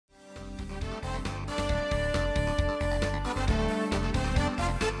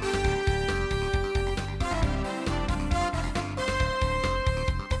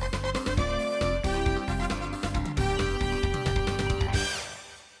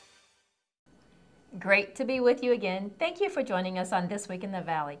Great to be with you again. Thank you for joining us on This Week in the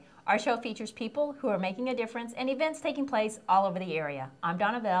Valley. Our show features people who are making a difference and events taking place all over the area. I'm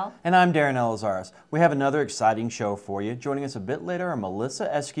Donna Bell. And I'm Darren Elizaris. We have another exciting show for you. Joining us a bit later are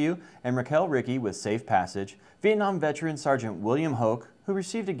Melissa Eskew and Raquel Ricky with Safe Passage, Vietnam veteran Sergeant William Hoke, who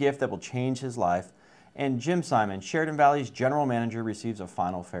received a gift that will change his life, and Jim Simon, Sheridan Valley's general manager, receives a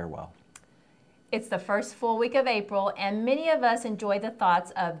final farewell. It's the first full week of April, and many of us enjoy the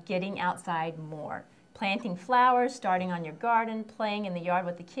thoughts of getting outside more. Planting flowers, starting on your garden, playing in the yard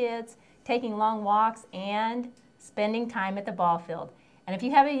with the kids, taking long walks, and spending time at the ball field. And if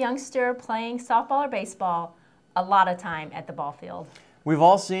you have a youngster playing softball or baseball, a lot of time at the ball field. We've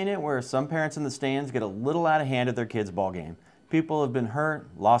all seen it where some parents in the stands get a little out of hand at their kids' ball game. People have been hurt,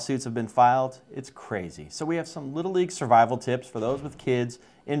 lawsuits have been filed. It's crazy. So we have some Little League survival tips for those with kids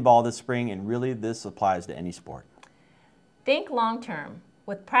in ball this spring, and really this applies to any sport. Think long term.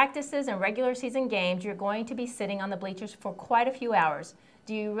 With practices and regular season games, you're going to be sitting on the bleachers for quite a few hours.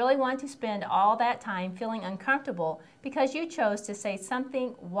 Do you really want to spend all that time feeling uncomfortable because you chose to say something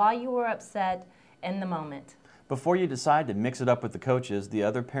while you were upset in the moment? Before you decide to mix it up with the coaches, the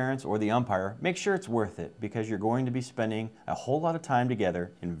other parents, or the umpire, make sure it's worth it because you're going to be spending a whole lot of time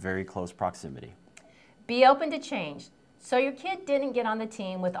together in very close proximity. Be open to change. So your kid didn't get on the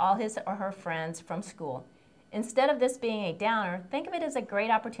team with all his or her friends from school. Instead of this being a downer, think of it as a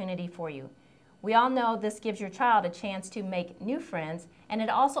great opportunity for you. We all know this gives your child a chance to make new friends, and it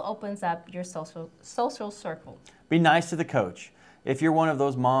also opens up your social circle. Be nice to the coach. If you're one of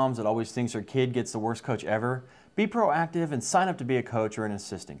those moms that always thinks her kid gets the worst coach ever, be proactive and sign up to be a coach or an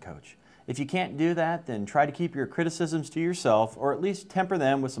assistant coach. If you can't do that, then try to keep your criticisms to yourself or at least temper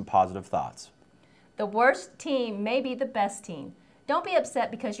them with some positive thoughts. The worst team may be the best team. Don't be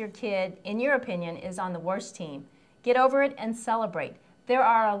upset because your kid, in your opinion, is on the worst team. Get over it and celebrate. There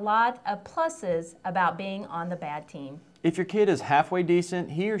are a lot of pluses about being on the bad team. If your kid is halfway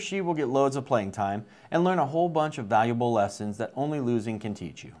decent, he or she will get loads of playing time and learn a whole bunch of valuable lessons that only losing can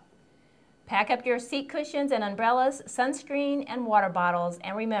teach you. Pack up your seat cushions and umbrellas, sunscreen and water bottles,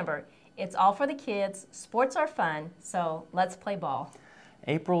 and remember, it's all for the kids. Sports are fun, so let's play ball.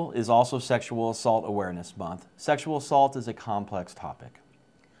 April is also Sexual Assault Awareness Month. Sexual assault is a complex topic.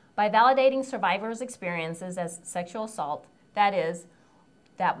 By validating survivors' experiences as sexual assault, that is,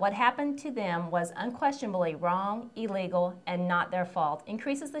 that what happened to them was unquestionably wrong, illegal, and not their fault,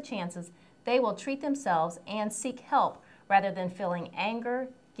 increases the chances they will treat themselves and seek help rather than feeling anger,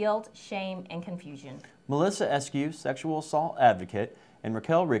 guilt, shame, and confusion. Melissa Eskew, sexual assault advocate, and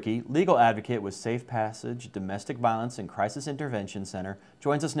Raquel Ricky, legal advocate with Safe Passage Domestic Violence and Crisis Intervention Center,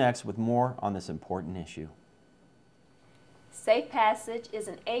 joins us next with more on this important issue. Safe Passage is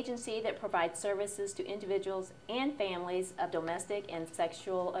an agency that provides services to individuals and families of domestic and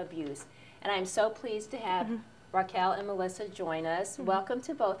sexual abuse. And I'm so pleased to have Raquel and Melissa join us. Welcome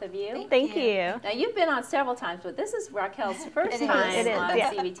to both of you. Thank you. Now, you've been on several times, but this is Raquel's first time on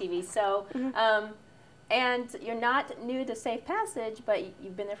CBTV. So, and you're not new to Safe Passage, but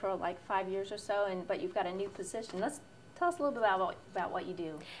you've been there for like 5 years or so, but you've got a new position. Let's tell us a little bit about what you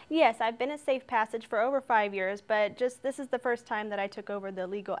do. Yes, I've been at Safe Passage for over 5 years, but this is the first time that I took over the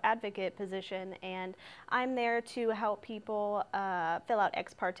legal advocate position, and I'm there to help people fill out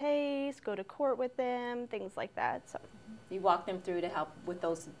ex partes, go to court with them, things like that. So you walk them through to help with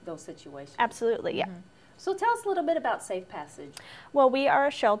those situations. Absolutely, yeah. So tell us a little bit about Safe Passage. Well, we are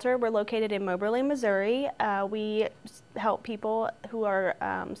a shelter. We're located in Moberly, Missouri. We help people who are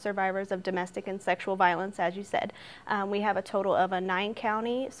survivors of domestic and sexual violence, as you said. We have a total of a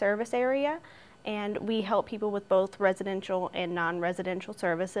 9-county service area, and we help people with both residential and non-residential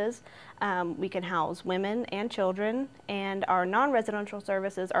services. We can house women and children, and our non-residential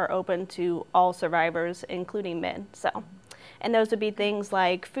services are open to all survivors, including men. And those would be things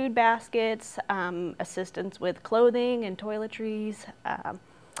like food baskets, assistance with clothing and toiletries,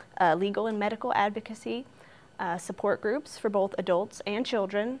 legal and medical advocacy, support groups for both adults and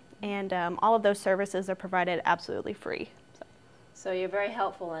children, and all of those services are provided absolutely free. So you're very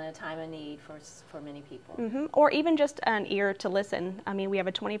helpful in a time of need for many people. Or even just an ear to listen. I mean, we have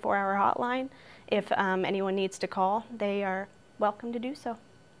a 24-hour hotline. If anyone needs to call, they are welcome to do so.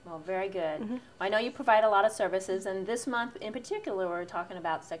 Well, very good. I know you provide a lot of services, and this month in particular we're talking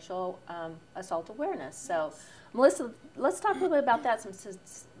about sexual assault awareness. So, Melissa, let's talk a little bit about that,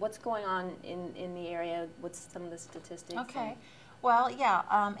 what's going on in the area, what's some of the statistics. Okay. Well, yeah,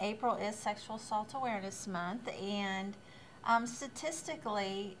 April is Sexual Assault Awareness Month, and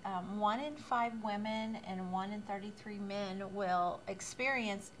statistically, 1 in 5 women and 1 in 33 men will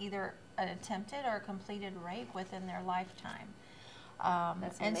experience either an attempted or completed rape within their lifetime.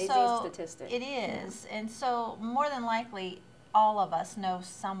 That's an and amazing so statistic. It is. And so more than likely, all of us know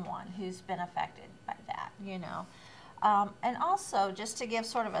someone who's been affected by that, you know. And also, just to give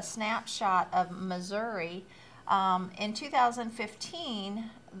sort of a snapshot of Missouri, in 2015,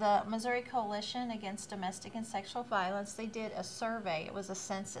 the Missouri Coalition Against Domestic and Sexual Violence, they did a survey. It was a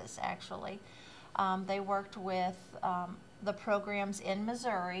census, actually. They worked with the programs in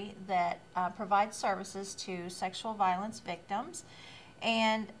Missouri that provide services to sexual violence victims.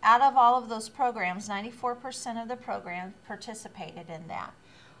 And out of all of those programs, 94% of the programs participated in that.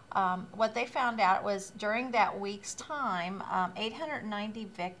 What they found out was during that week's time, 890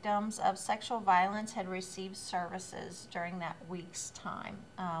 victims of sexual violence had received services during that week's time.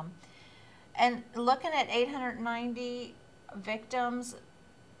 And looking at 890 victims,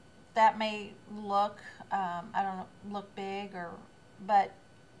 that may look, I don't know, look big, but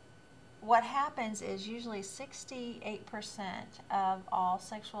what happens is usually 68% of all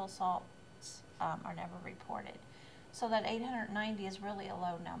sexual assaults are never reported. So that 890 is really a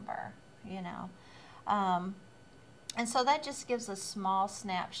low number, you know. And so that just gives a small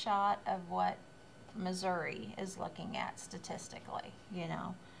snapshot of what Missouri is looking at statistically, you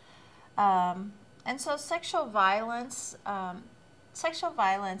know. And so sexual violence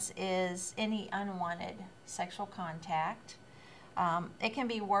is any unwanted sexual contact. It can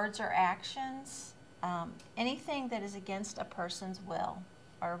be words or actions, anything that is against a person's will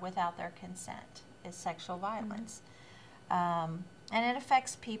or without their consent is sexual violence. And it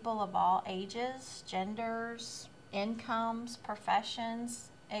affects people of all ages, genders, incomes, professions.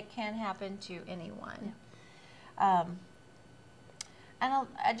 It can happen to anyone. Yeah. And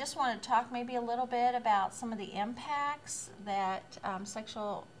I just want to talk maybe a little bit about some of the impacts that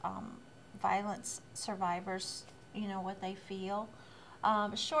sexual violence survivors, you know, what they feel.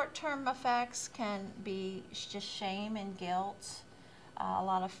 Short-term effects can be just shame and guilt, a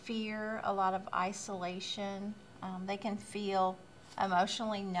lot of fear, a lot of isolation. They can feel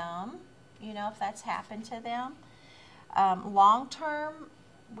emotionally numb, you know, if that's happened to them. Long-term,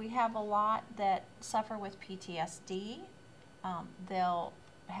 we have a lot that suffer with PTSD. They'll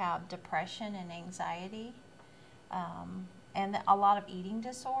have depression and anxiety, and a lot of eating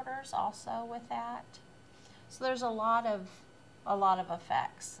disorders also with that. So there's a lot of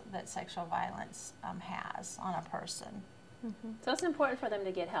effects that sexual violence has on a person. Mm-hmm. So it's important for them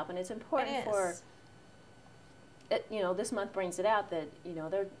to get help, and it's important for it, you know, this month brings it out that, you know,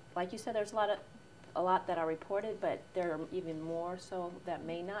 there, like you said, there's a lot that are reported, but there are even more so that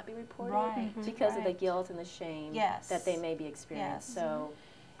may not be reported because of the guilt and the shame that they may be experiencing. So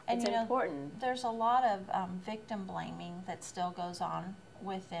it's important. There's a lot of victim blaming that still goes on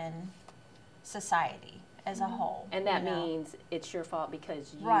within society as a whole. And that means it's your fault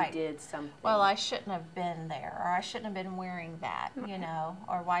because you did something. Well, I shouldn't have been there, or I shouldn't have been wearing that, you know,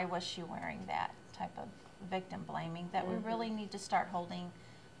 or why was she wearing that type of victim blaming, that we really need to start holding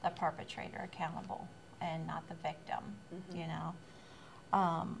the perpetrator accountable and not the victim, you know.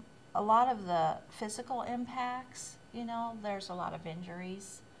 A lot of the physical impacts, you know, there's a lot of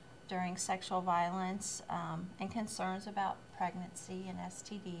injuries during sexual violence and concerns about pregnancy and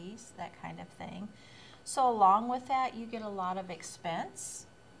STDs, that kind of thing. So along with that, you get a lot of expense,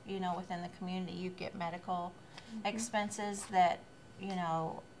 you know, within the community. You get medical expenses that, you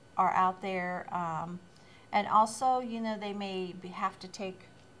know, are out there. And also, you know, they may have to take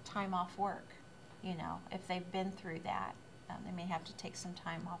time off work, you know, if they've been through that. They may have to take some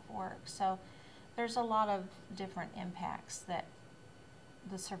time off work. So there's a lot of different impacts that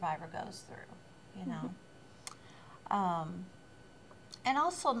the survivor goes through, you know. And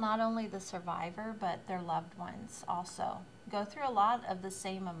also not only the survivor, but their loved ones also go through a lot of the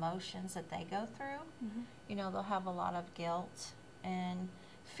same emotions that they go through. You know, they'll have a lot of guilt and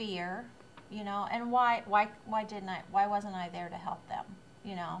fear, you know, and why wasn't I there to help them,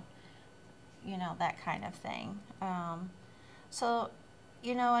 you know, that kind of thing. So,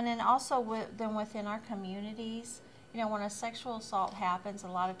 you know, and then also within our communities, you know, when a sexual assault happens, a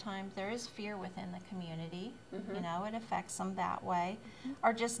lot of times there is fear within the community. You know, it affects them that way,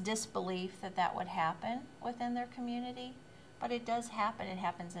 or just disbelief that would happen within their community. But it does happen. It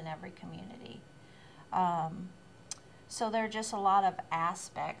happens in every community. So there are just a lot of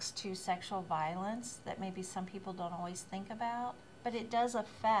aspects to sexual violence that maybe some people don't always think about, but it does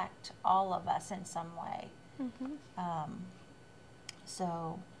affect all of us in some way.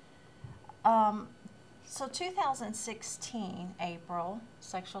 So 2016, April,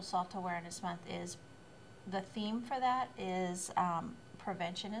 Sexual Assault Awareness Month, is the theme for that is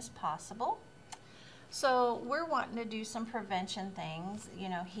prevention is possible. So we're wanting to do some prevention things, you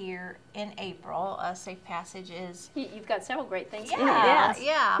know, here in April. Safe Passage is... You've got several great things. Yeah,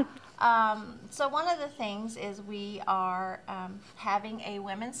 yeah. So one of the things is we are having a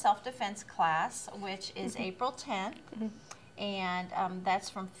women's self-defense class, which is April 10th. And that's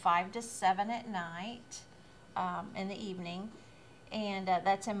from 5 to 7 at night in the evening. And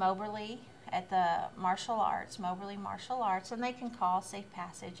that's in Moberly at the Martial Arts, Moberly Martial Arts. And they can call Safe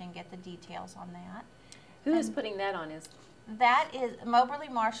Passage and get the details on that. Who is putting that on? That is, Moberly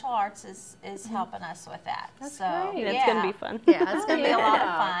Martial Arts is helping us with that. That's so, great. It's going to be fun. Yeah, it's going to be a lot of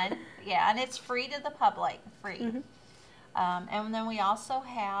Yeah. fun. Yeah, and it's free to the public, free. And then we also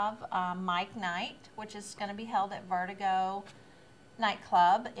have Mike Night, which is going to be held at Vertigo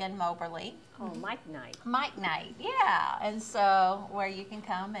Nightclub in Moberly. Oh, Mike Night. Mike Night, yeah. And so where you can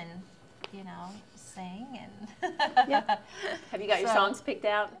come and, you know, sing and... Have you got your songs picked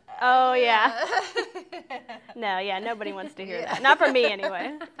out? Oh, yeah. No, yeah, nobody wants to hear that. Not for me,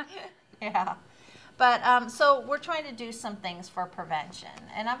 anyway. Yeah. But so we're trying to do some things for prevention.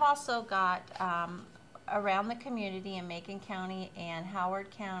 And I've also got around the community in Macon County and Howard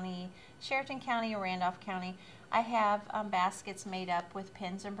County, Sheraton County, and Randolph County, I have baskets made up with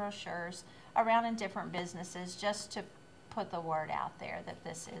pins and brochures around in different businesses just to put the word out there that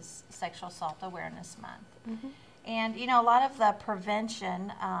this is Sexual Assault Awareness Month. And, you know, a lot of the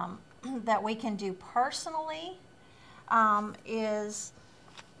prevention that we can do personally is,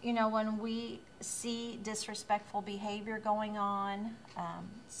 you know, when we see disrespectful behavior going on,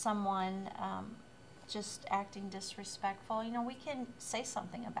 someone just acting disrespectful, you know, we can say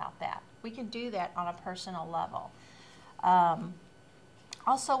something about that. We can do that on a personal level.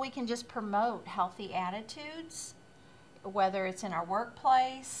 Also, we can just promote healthy attitudes, whether it's in our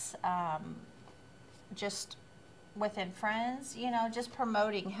workplace, just within friends, you know, just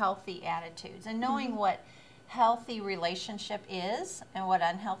promoting healthy attitudes and knowing what healthy relationship is and what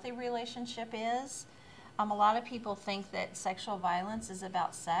unhealthy relationship is. A lot of people think that sexual violence is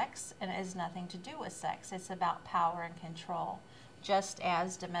about sex, and it has nothing to do with sex. It's about power and control, just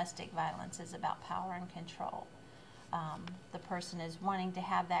as domestic violence is about power and control. The person is wanting to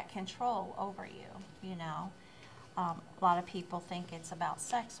have that control over you, you know. A lot of people think it's about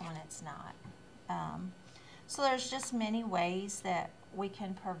sex when it's not. So there's just many ways that we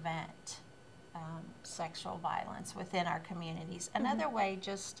can prevent sexual violence within our communities. Another way,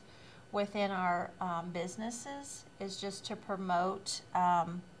 just within our businesses, is just to promote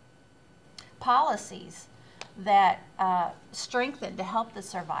policies that strengthen to help the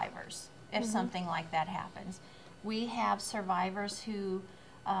survivors if something like that happens. We have survivors who,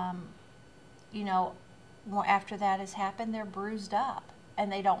 you know, after that has happened, they're bruised up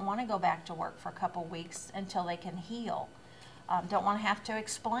and they don't want to go back to work for a couple weeks until they can heal. Don't want to have to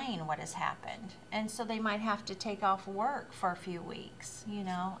explain what has happened. And so they might have to take off work for a few weeks, you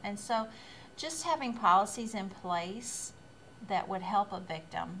know. And so just having policies in place that would help a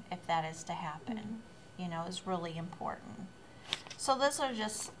victim if that is to happen, you know, is really important. So those are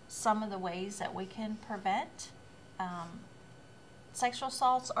just some of the ways that we can prevent sexual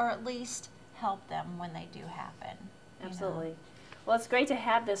assaults, or at least help them when they do happen. Absolutely. You know? Well, it's great to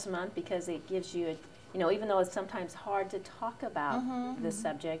have this month because it gives you, you know, even though it's sometimes hard to talk about this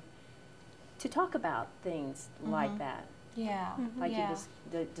subject, to talk about things like that. Yeah. Like you just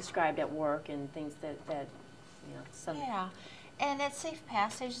described at work and things that you know, some. Yeah. And at Safe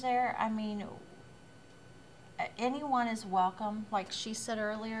Passage there, I mean, anyone is welcome, like she said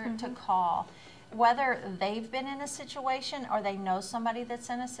earlier, to call. Whether they've been in a situation or they know somebody that's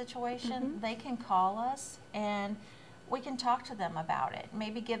in a situation, they can call us and we can talk to them about it.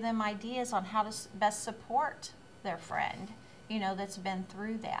 Maybe give them ideas on how to best support their friend, you know, that's been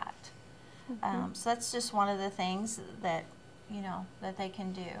through that. So that's just one of the things that, you know, that they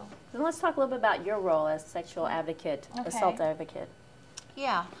can do. And let's talk a little bit about your role as sexual advocate, assault advocate.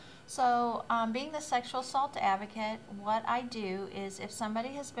 Yeah. So being the sexual assault advocate, what I do is if somebody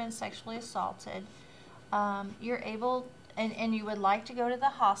has been sexually assaulted, you're able, and you would like to go to the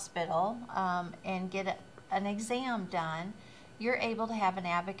hospital and get an exam done, you're able to have an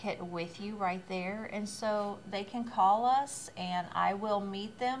advocate with you right there. And so they can call us and I will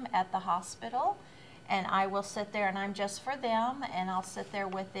meet them at the hospital and I will sit there and I'm just for them and I'll sit there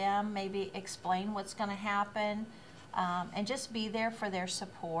with them, maybe explain what's going to happen. And just be there for their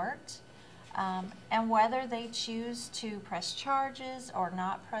support. And whether they choose to press charges or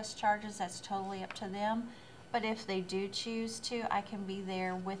not press charges, that's totally up to them. But if they do choose to, I can be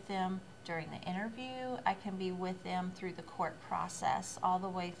there with them during the interview. I can be with them through the court process all the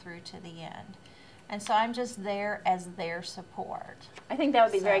way through to the end. And so I'm just there as their support. I think that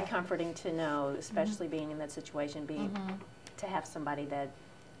would be very So- comforting to know, especially being in that situation, to have somebody that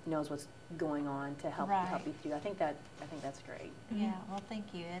knows what's going on to help Right. help you through. I think that's great. Yeah, well,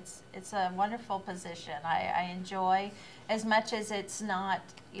 thank you. It's a wonderful position. I enjoy, as much as it's not,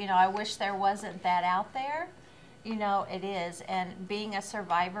 you know, I wish there wasn't that out there. You know, it is. And being a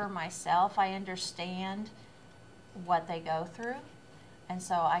survivor myself, I understand what they go through. And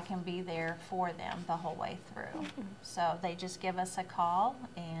so I can be there for them the whole way through. So they just give us a call,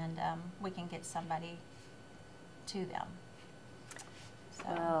 and we can get somebody to them. So,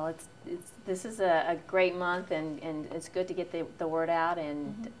 Well, this is a great month, and it's good to get the word out,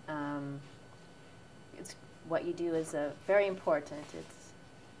 and it's what you do is very important.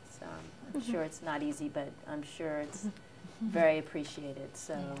 I'm sure it's not easy, but I'm sure it's very appreciated.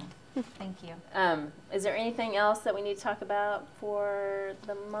 So, thank you. Is there anything else that we need to talk about for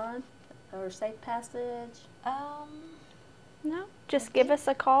the month or Safe Passage? No, just give us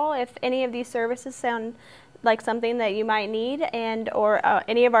a call if any of these services sound like something that you might need, and or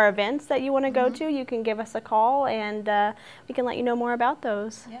any of our events that you want to go to. You can give us a call, and we can let you know more about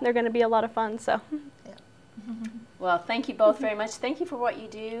those. Yep. They're going to be a lot of fun. So. Well, thank you both very much. Thank you for what you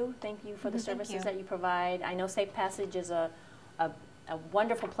do. Thank you for the Thank services you. that you provide. I know Safe Passage is a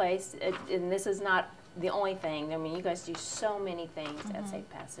wonderful place, and this is not the only thing. I mean, you guys do so many things at Safe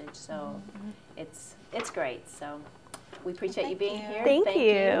Passage, so it's great. So we appreciate you being here. Thank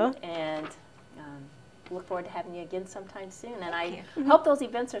you. And look forward to having you again sometime soon. And I you. hope those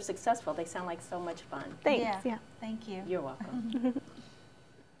events are successful. They sound like so much fun. Thanks. Yeah. Thank you. You're welcome.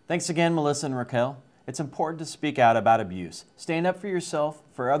 Thanks again, Melissa and Raquel. It's important to speak out about abuse. Stand up for yourself,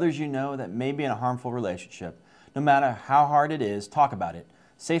 for others you know that may be in a harmful relationship. No matter how hard it is, talk about it.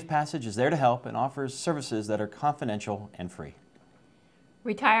 Safe Passage is there to help and offers services that are confidential and free.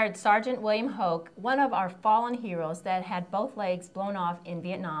 Retired Sergeant William Hoke, one of our fallen heroes that had both legs blown off in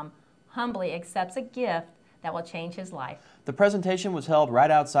Vietnam, humbly accepts a gift that will change his life. The presentation was held right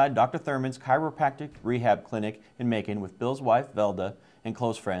outside Dr. Thurman's chiropractic rehab clinic in Macon with Bill's wife, Velda, and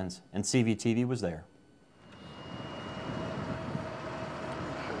close friends, and CVTV was there.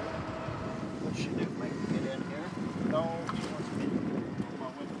 What's she do? Make me get in here? No, she wants me to go on my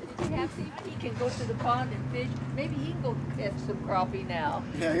window. Have see if he can go to the pond and fish. Maybe he can go catch some crappie now.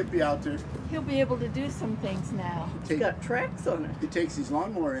 Yeah, he'll be out there. He'll be able to do some things now. Take- Got tracks on it. He takes his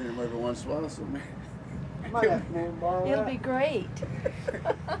lawnmower in him every once in a while, so man. It'll be great.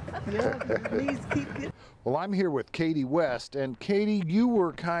 Yeah, please keep it. Well, I'm here with Katie West, and Katie, you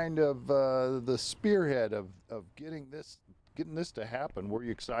were kind of the spearhead of getting this to happen. Were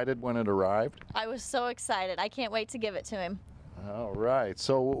you excited when it arrived? I was so excited. I can't wait to give it to him. All right.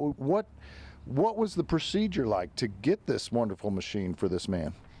 So what was the procedure like to get this wonderful machine for this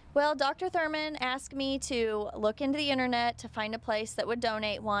man? Well, Dr. Thurman asked me to look into the internet to find a place that would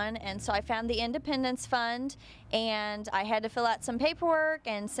donate one, and so I found the Independence Fund, and I had to fill out some paperwork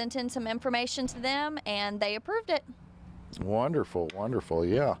and sent in some information to them, and they approved it. Wonderful, wonderful.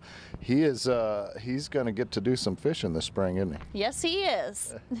 Yeah, he's going to get to do some fishing this spring, isn't he? Yes, he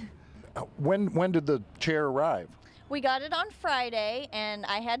is. When did the chair arrive? We got it on Friday, and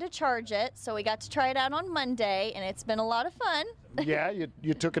I had to charge it, so we got to try it out on Monday, and it's been a lot of fun. Yeah,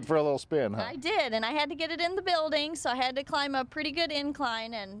 you took it for a little spin, huh? I did, and I had to get it in the building, so I had to climb a pretty good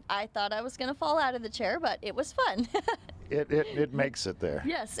incline, and I thought I was going to fall out of the chair, but it was fun. It makes it there.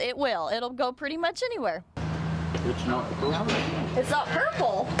 Yes, it will. It'll go pretty much anywhere. It's not purple. It's not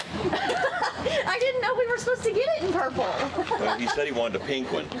purple. I didn't know we were supposed to get it in purple. Well, he said he wanted a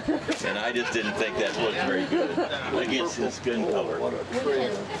pink one, and I just didn't think that looked very good against his skin color. We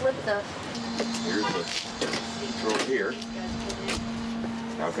can flip the... Here's the control here.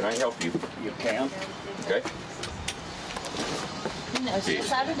 How can I help you? You can. Okay. He knows just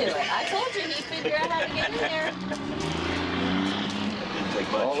how to do it. I told you he'd figure out how to get in there. Didn't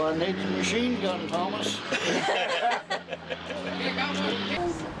take much. All I need is a machine gun, Thomas.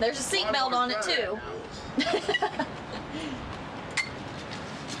 There's a seatbelt on it, too.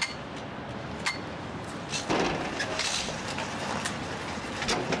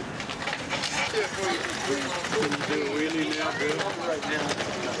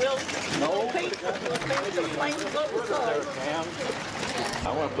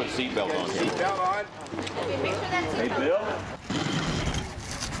 I want to put a seatbelt on here. Hey, Bill.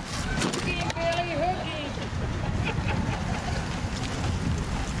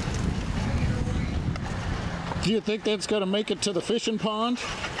 Do you think that's going to make it to the fishing pond?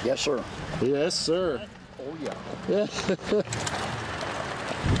 Yes, sir. Yes, sir. Oh, yeah.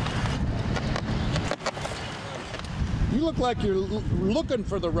 You look like you're looking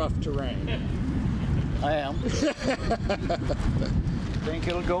for the rough terrain. I am. Think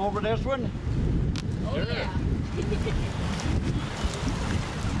it'll go over this one? Oh, yeah.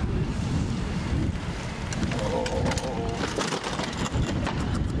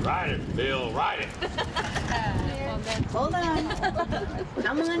 Ride it, Bill, ride it. Hold on.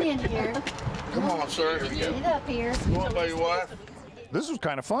 Come on in here. Come on, sir. Get up here. Come on, by your wife. This was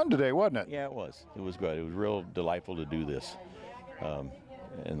kind of fun today, wasn't it? Yeah, it was. It was good. It was real delightful to do this.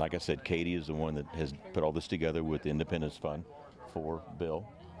 And like I said, Katie is the one that has put all this together with the Independence Fund for Bill.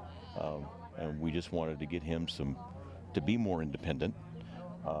 And we just wanted to get him to be more independent.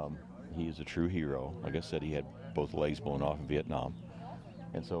 He is a true hero. Like I said, he had both legs blown off in Vietnam.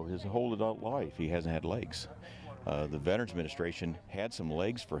 And so his whole adult life, he hasn't had legs. The Veterans Administration had some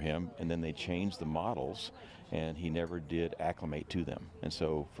legs for him, and then they changed the models, and he never did acclimate to them. And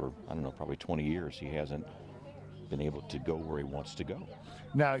so for, I don't know, probably 20 years, he hasn't been able to go where he wants to go.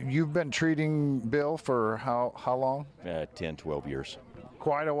 Now, you've been treating Bill for how long? 10, 12 years.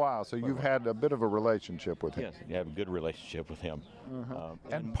 Quite a while, so you've had a bit of a relationship with him. Yes, you have a good relationship with him.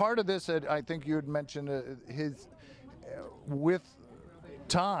 And part of this, I think you had mentioned with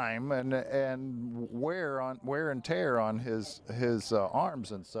time and wear and tear on his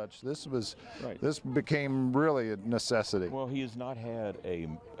arms and such. This became really a necessity. Well, he has not had a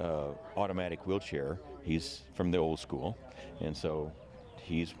automatic wheelchair. He's from the old school, and so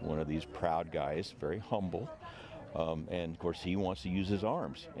he's one of these proud guys, very humble. And of course, he wants to use his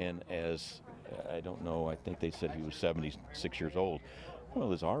arms. And as I don't know, I think they said he was 76 years old. Well,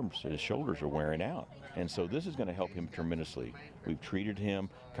 his arms, his shoulders are wearing out. And so this is going to help him tremendously. We've treated him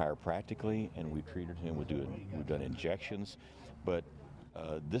chiropractically, and we've treated him, we've done injections, but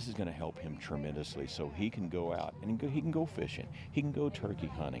this is going to help him tremendously. So he can go out and he can go fishing. He can go turkey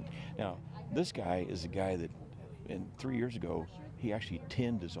hunting. Now, this guy is a guy that, 3 years ago, he actually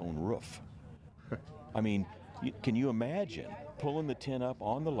tinned his own roof. I mean, can you imagine pulling the tin up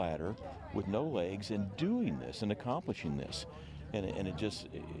on the ladder with no legs and doing this and accomplishing this? And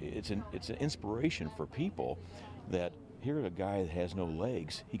it's an inspiration for people that here's a guy that has no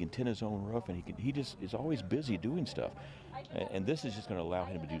legs. He can tin his own roof, and he just is always busy doing stuff. And this is just going to allow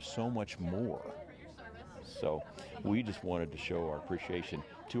him to do so much more. So we just wanted to show our appreciation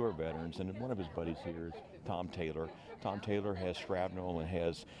to our veterans. And one of his buddies here is Tom Taylor. Tom Taylor has shrapnel and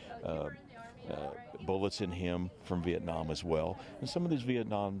has bullets in him from Vietnam as well. And some of these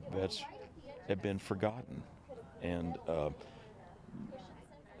Vietnam vets have been forgotten. And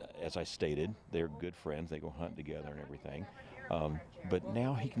as I stated, they're good friends. They go hunt together and everything. But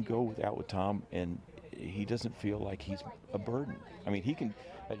now he can go out with Tom, and he doesn't feel like he's a burden. I mean, he can,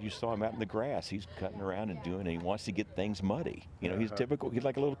 as you saw him out in the grass, he's cutting around and doing it. He wants to get things muddy. You know, he's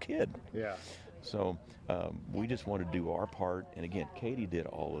like a little kid. Yeah. So we just want to do our part. And again, Katie did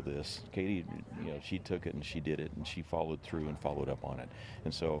all of this. Katie, she took it and she did it, and she followed through and followed up on it.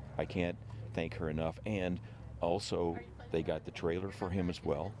 And so I can't thank her enough. And also, they got the trailer for him as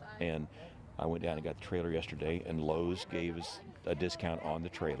well. And I went down and got the trailer yesterday, and Lowe's gave us a discount on the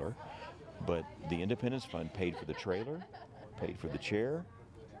trailer. But the Independence Fund paid for the trailer, paid for the chair,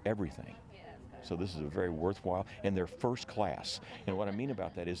 everything. So this is a very worthwhile, and they're first class. And what I mean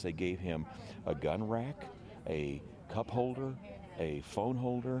about that is they gave him a gun rack, a cup holder, a phone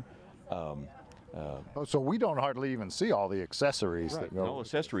holder. So we don't hardly even see all the accessories. Right. That go. All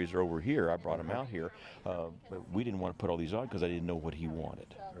accessories are over here. I brought them out here, but we didn't want to put all these on because I didn't know what he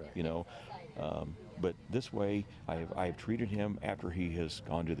wanted. Right. But this way, I have treated him after he has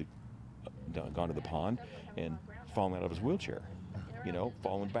gone to the pond and fallen out of his wheelchair.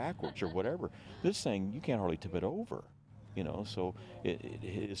 Falling backwards or whatever. This thing, you can't hardly tip it over. So it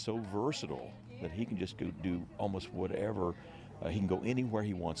is so versatile that he can just do almost whatever. He can go anywhere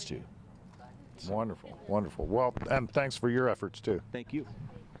he wants to. Wonderful, wonderful. Well, and thanks for your efforts too. Thank you.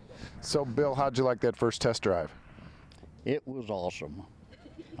 So, Bill, how'd you like that first test drive? It was awesome.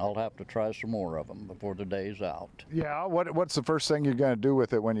 I'll have to try some more of them before the day's out. Yeah, what's the first thing you're going to do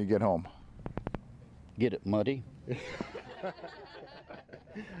with it when you get home? Get it muddy.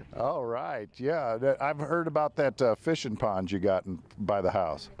 All right, yeah. I've heard about that fishing pond you got by the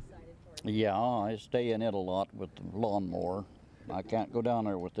house. Yeah, I stay in it a lot with the lawnmower. I can't go down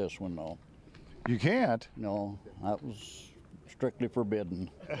there with this one, though. You can't? No, that was strictly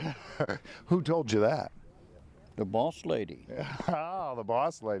forbidden. Who told you that? The boss lady. Oh, the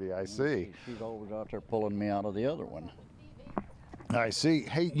boss lady, I see. She's always out there pulling me out of the other one. I see.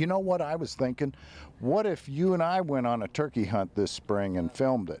 Hey, you know what I was thinking? What if you and I went on a turkey hunt this spring and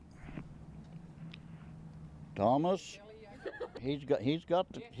filmed it? Thomas, he's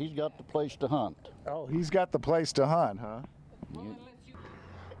got the place to hunt. Oh, he's got the place to hunt, huh?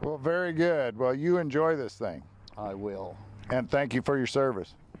 Well, very good. Well, you enjoy this thing. I will. And thank you for your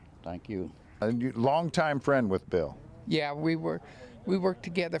service. Thank you. And you, longtime friend with Bill. Yeah, we worked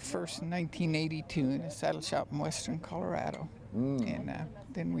together first in 1982 in a saddle shop in western Colorado, and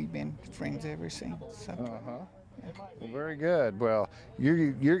then we've been friends ever since. So. Well, very good. Well,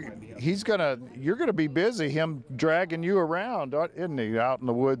 you're gonna be busy. Him dragging you around, isn't he? Out in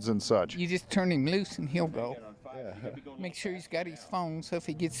the woods and such. You just turn him loose and he'll go. Make sure he's got his phone, so if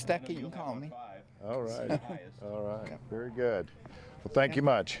he gets stuck, he can call me. All right. All right. Very good. Well, thank you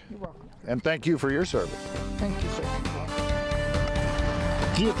much. You're welcome. And thank you for your service. Thank you, sir.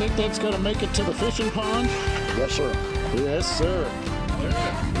 Do you think that's going to make it to the fishing pond? Yes, sir. Yes,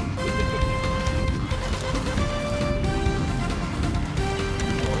 sir.